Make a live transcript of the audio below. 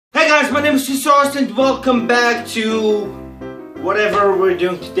guys, my name is Sauce and welcome back to whatever we're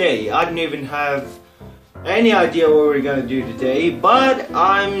doing today. I don't even have any idea what we're gonna do today, but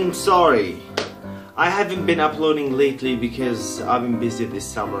I'm sorry. I haven't been uploading lately because I've been busy this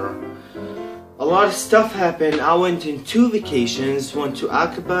summer. A lot of stuff happened. I went on 2 vacations, one to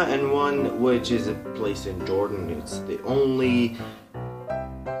Aqaba and one which is a place in Jordan. It's the only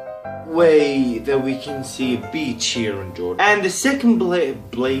way that we can see a beach here in Jordan. And the second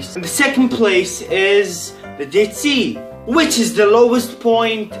place is the Dead Sea, which is the lowest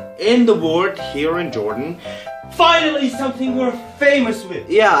point in the world here in Jordan. Finally something we're famous with.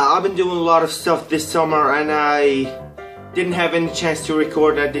 Yeah, I've been doing a lot of stuff this summer and I didn't have any chance to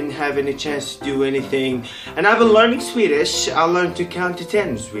record. I didn't have any chance to do anything. And I've been learning Swedish. I learned to count to 10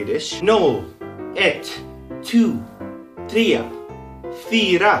 in Swedish. 0, 1, 2, 3,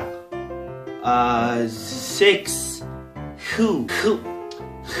 4, 6, 7,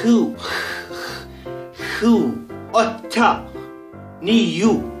 8, 9, 10.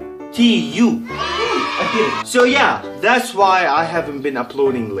 So yeah, that's why I haven't been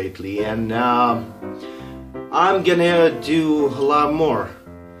uploading lately, and I'm gonna do a lot more.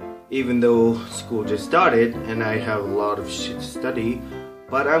 Even though school just started and I have a lot of shit to study,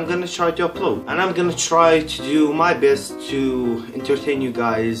 but I'm gonna try to upload. And I'm gonna try to do my best to entertain you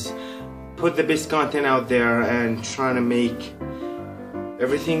guys, put the best content out there, and trying to make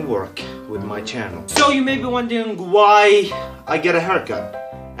everything work with my channel. So you may be wondering why I get a haircut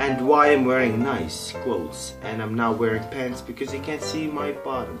and why I'm wearing nice clothes and I'm not wearing pants because you can't see my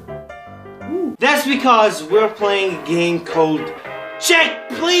bottom. Ooh. That's because we're playing a game called Check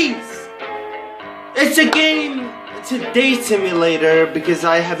Please! It's a game, it's a date simulator because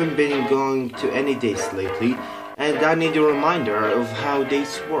I haven't been going to any dates lately and I need a reminder of how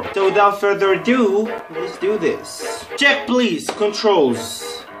dates work. So without further ado, let's do this. Check Please,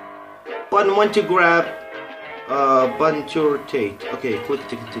 controls. Button 1 to grab, button to rotate. Okay, click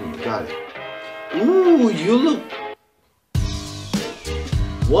to continue, got it. Ooh, you look...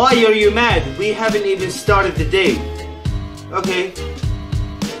 Why are you mad? We haven't even started the date. Okay.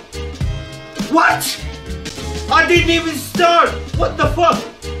 What? I didn't even start! What the fuck?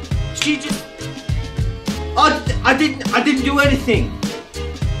 She just... I didn't do anything.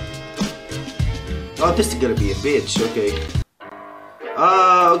 Oh, this is gonna be a bitch, okay.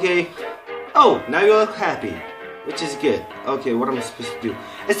 Okay. Oh, now you look happy, which is good. Okay, what am I supposed to do?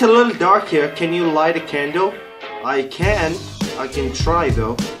 It's a little dark here. Can you light a candle? I can try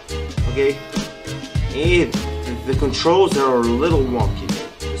though. Okay. And the controls are a little wonky.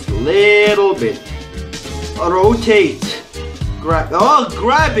 Just a little bit. Rotate. Grab. Oh,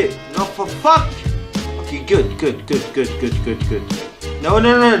 grab it. No, for fuck. Okay, good. No,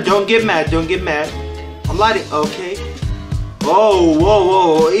 don't get mad. I'm lighting. Okay. Oh,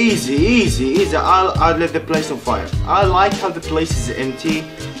 whoa, easy. I'll let the place on fire. I like how the place is empty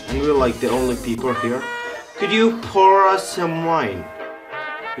and we're like the only people here. Could you pour us some wine?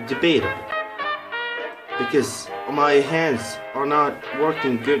 Debatable. Because my hands are not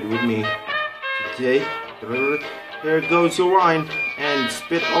working good with me today. Here goes your wine and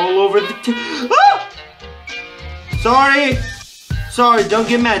spit all over the ah! Sorry, don't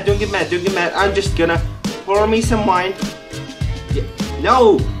get mad. I'm just gonna pour me some wine. Yeah.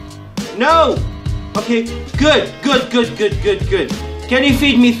 No. Okay, good. Can you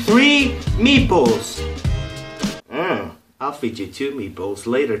feed me 3 meatballs? I'll feed you 2 meatballs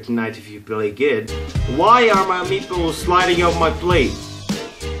later tonight if you play good. Why are my meatballs sliding off my plate?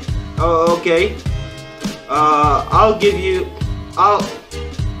 Oh, okay. I'll give you...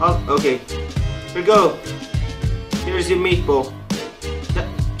 okay. Here you go. Here's your meatball.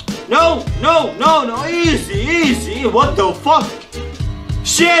 No, easy. What the fuck?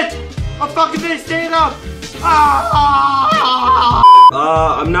 Shit! I fucking didn't stand up!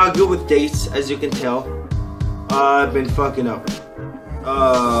 I'm not good with dates, as you can tell. I've been fucking up.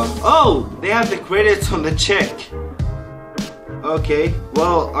 Oh, they have the credits on the check. Okay,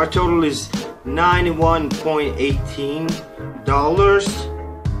 well, our total is $91.18.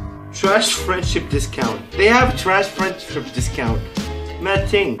 Trash friendship discount. They have a trash friendship discount. Mad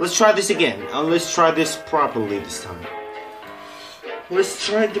thing. Let's try this again. Let's try this properly this time. Let's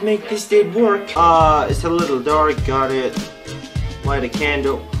try to make this date work. It's a little dark. Got it. Light a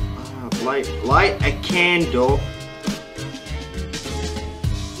candle. Light a candle.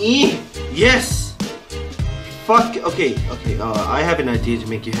 Yes. Fuck. Okay. I have an idea to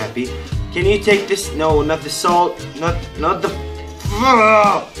make you happy. Can you take this? No, not the salt. Not the.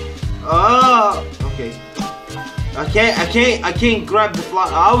 Okay. I can't grab the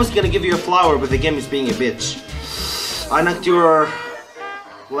flower. I was gonna give you a flower, but the game is being a bitch. I knocked your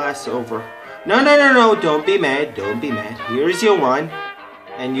glass over. No, don't be mad, don't be mad. Here's your wine.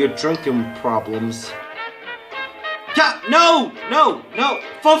 And your drinking problems. No!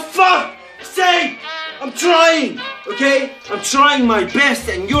 For fuck's sake! I'm trying, okay? I'm trying my best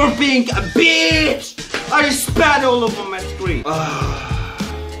and you're being a bitch! I just spat all over my screen.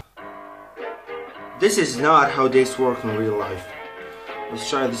 This is not how this works in real life. Let's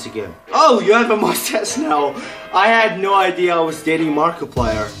try this again. Oh, you have a mustache now. I had no idea I was dating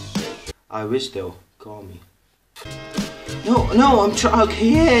Markiplier. I wish though. Call me. No, I'm trying.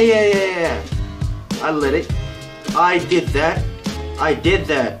 Okay, yeah. I lit it. I did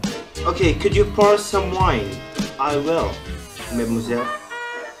that. Okay, could you pour some wine? I will, mademoiselle.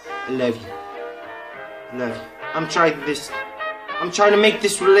 I love you. I'm trying to make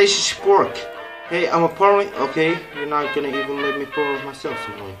this relationship work. Hey, I'm a pouring. Okay, you're not gonna even let me pour myself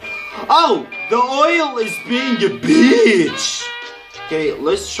some wine. Oh, the oil is being a bitch. Okay,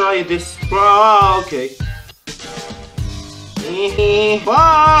 let's try this. Oh, okay.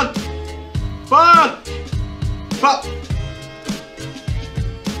 Fuck!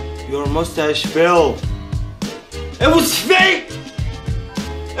 Your mustache fell. It was fake!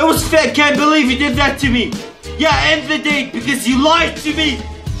 Can't believe you did that to me. Yeah, end the date because you lied to me.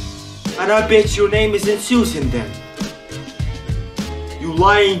 And I bet your name isn't Susan then. You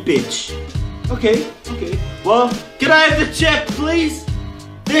lying bitch. Okay. Well, can I have the check, please?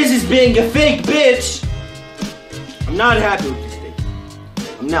 This is being a fake bitch. I'm not happy with this thing.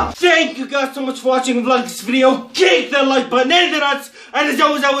 I'm not. Thank you guys so much for watching and vlog this video. Kick that like button and the nuts. And as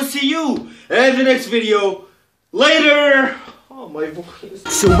always, I will see you in the next video. Later. Oh, my voice.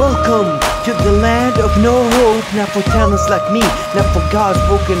 So welcome to the land of no hope. Not for talents like me, not for gods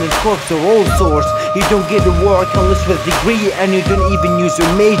broken and corpse or all sorts. You don't get to work unless with a degree, and you don't even use your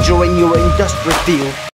major in your industrial field.